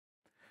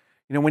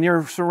You know, when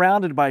you're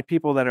surrounded by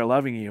people that are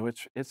loving you,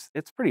 it's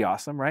pretty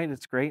awesome, right?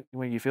 It's great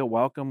when you feel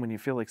welcome, when you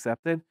feel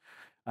accepted.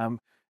 Um,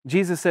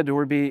 Jesus said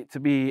to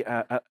be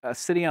a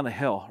city on a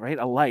hill, right?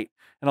 A light,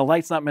 and a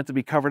light's not meant to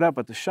be covered up,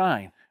 but to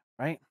shine,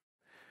 right?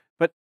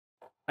 But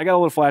I got a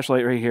little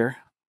flashlight right here,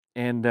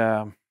 and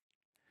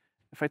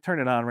if I turn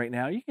it on right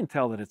now, you can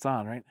tell that it's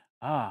on, right?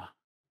 Ah,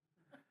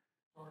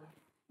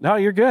 no,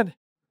 you're good.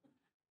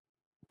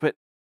 But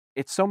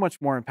it's so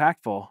much more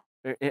impactful.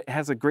 It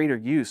has a greater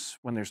use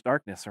when there's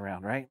darkness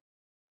around, right?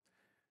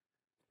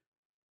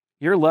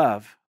 Your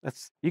love,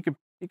 that's you can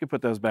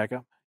put those back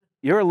up.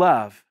 Your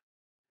love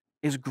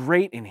is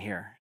great in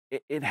here.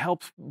 It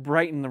helps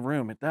brighten the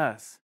room, it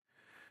does.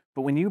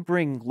 But when you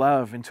bring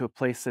love into a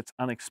place that's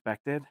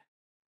unexpected,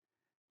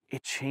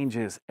 it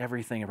changes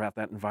everything about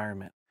that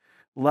environment.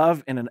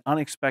 Love in an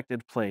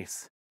unexpected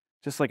place,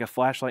 just like a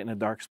flashlight in a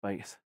dark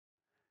space,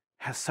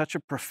 has such a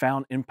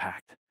profound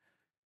impact.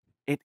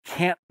 It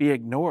can't be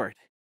ignored.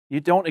 You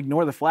don't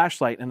ignore the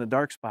flashlight in the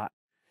dark spot.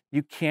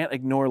 You can't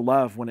ignore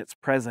love when it's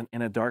present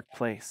in a dark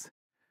place.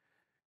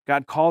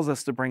 God calls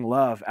us to bring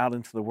love out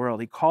into the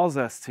world. He calls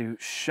us to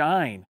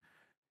shine,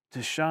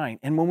 to shine.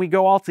 And when we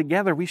go all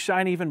together, we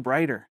shine even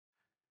brighter.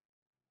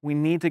 We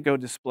need to go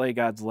display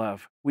God's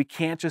love. We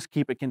can't just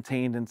keep it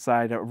contained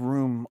inside a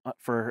room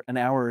for an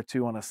hour or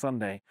two on a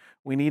Sunday.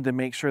 We need to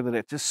make sure that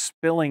it's just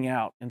spilling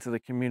out into the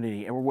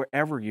community or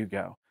wherever you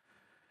go.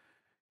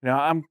 You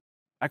know,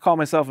 I call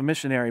myself a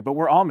missionary, but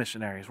we're all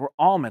missionaries. We're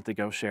all meant to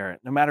go share it,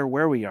 no matter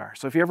where we are.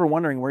 So if you're ever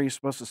wondering where you're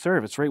supposed to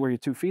serve, it's right where your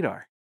 2 feet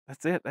are.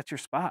 That's it. That's your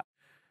spot.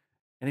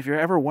 And if you're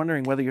ever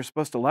wondering whether you're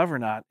supposed to love or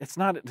not, it's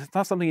not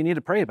something you need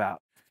to pray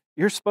about.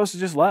 You're supposed to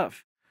just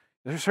love.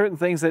 There's certain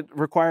things that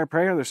require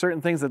prayer, there's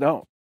certain things that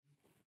don't.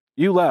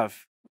 You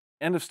love.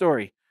 End of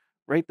story.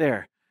 Right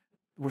there.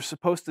 We're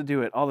supposed to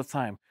do it all the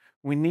time.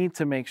 We need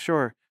to make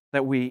sure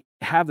that we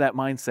have that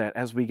mindset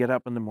as we get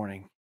up in the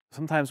morning.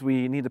 Sometimes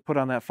we need to put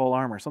on that full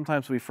armor.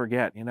 Sometimes we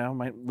forget,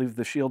 might leave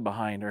the shield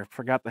behind or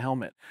forgot the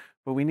helmet.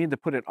 But we need to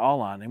put it all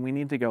on and we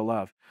need to go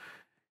love.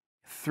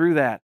 Through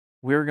that,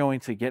 we're going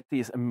to get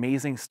these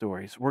amazing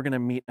stories. We're going to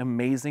meet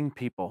amazing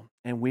people,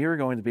 and we are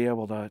going to be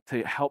able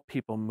to help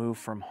people move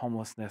from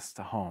homelessness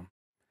to home.